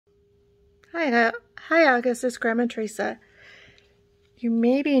Hi, August. It's Grandma Teresa. You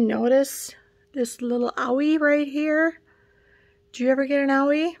maybe notice this little owie right here. Do you ever get an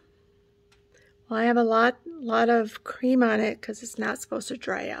owie? Well, I have a lot of cream on it because it's not supposed to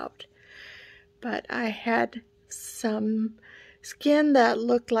dry out. But I had some skin that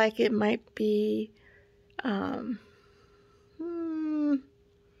looked like it might be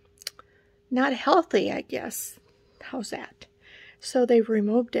not healthy, I guess. How's that? So they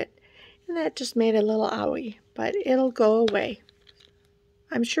removed it. And that just made a little owie, but it'll go away.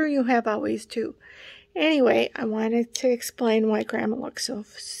 I'm sure you have owies too. Anyway, I wanted to explain why Grandma looks so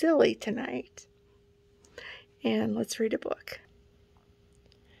silly tonight. And let's read a book.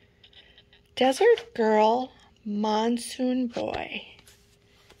 Desert Girl, Monsoon Boy.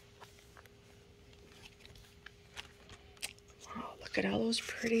 Oh, look at all those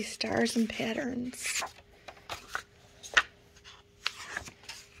pretty stars and patterns.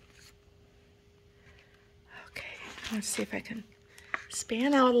 Let's see if I can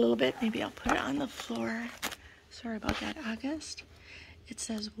span out a little bit. Maybe I'll put it on the floor. Sorry about that, August. It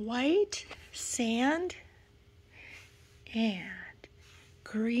says white sand and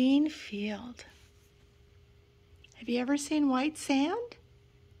green field. Have you ever seen white sand?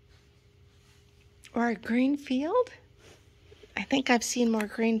 Or a green field? I think I've seen more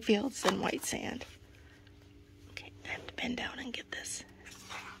green fields than white sand. Okay, I have to bend down and get this.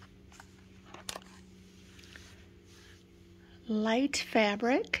 Light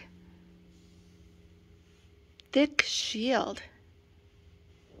fabric, thick shield.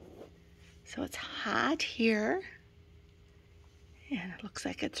 So it's hot here, and it looks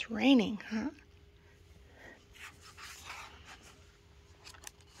like it's raining, huh?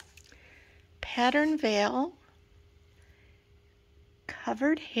 Pattern veil,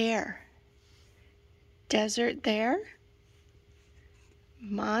 covered hair, desert there,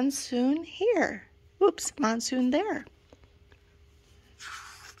 monsoon here. Oops, monsoon there.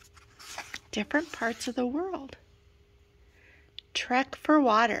 Different parts of the world. Trek for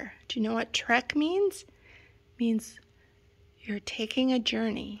water. Do you know what trek means? It means you're taking a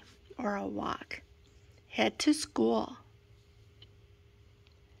journey or a walk. Head to school.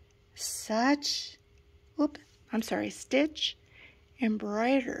 Stitch,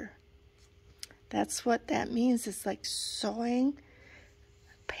 embroider. That's what that means. It's like sewing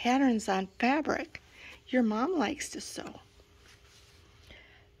patterns on fabric. Your mom likes to sew.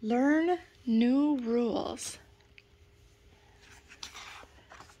 Learn new rules.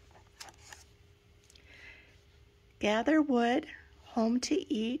 Gather wood, home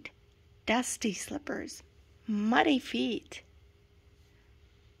to eat, dusty slippers, muddy feet.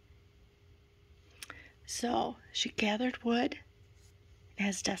 So she gathered wood,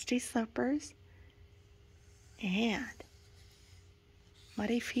 has dusty slippers, and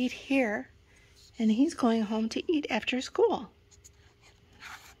muddy feet here, and he's going home to eat after school.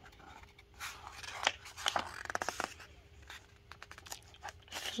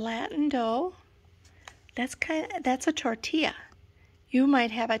 Flattened dough, that's a tortilla. You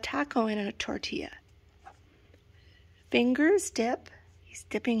might have a taco in a tortilla. Fingers dip, he's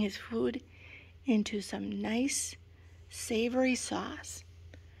dipping his food into some nice savory sauce.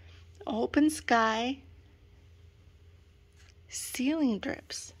 Open sky, ceiling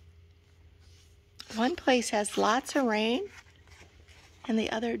drips. One place has lots of rain and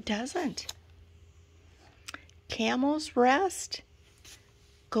the other doesn't. Camels rest,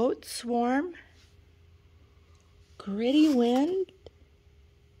 goats swarm, gritty wind,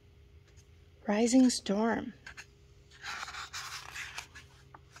 rising storm.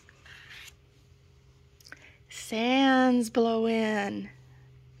 Sands blow in,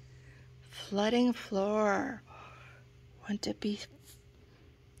 flooding floor. Wouldn't it be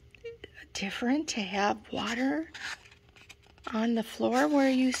different to have water on the floor where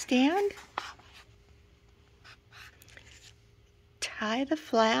you stand? Tie the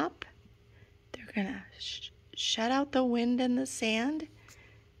flap. They're gonna shut out the wind and the sand,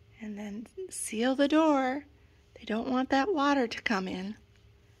 and then seal the door. They don't want that water to come in.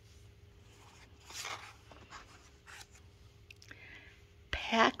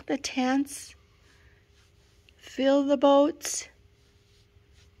 Pack the tents, fill the boats,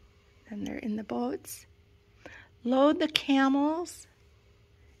 and they're in the boats. Load the camels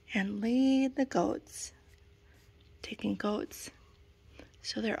and lead the goats. Taking goats.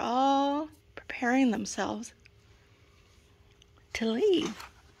 So they're all preparing themselves to leave.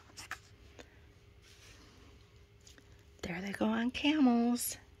 There they go on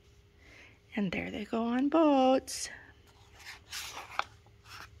camels, and there they go on boats.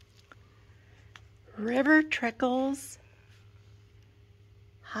 River trickles,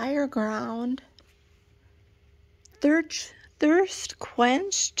 higher ground, thirst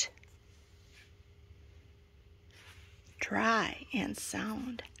quenched, dry and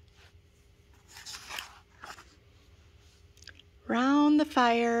sound. Round the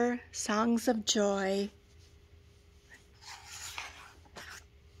fire, songs of joy,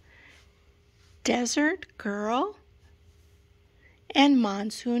 desert girl and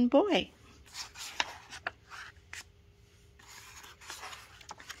monsoon boy.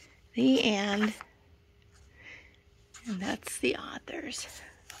 The end. And that's the authors.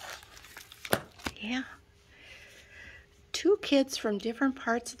 Yeah. Two kids from different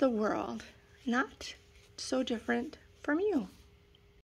parts of the world, not so different from you.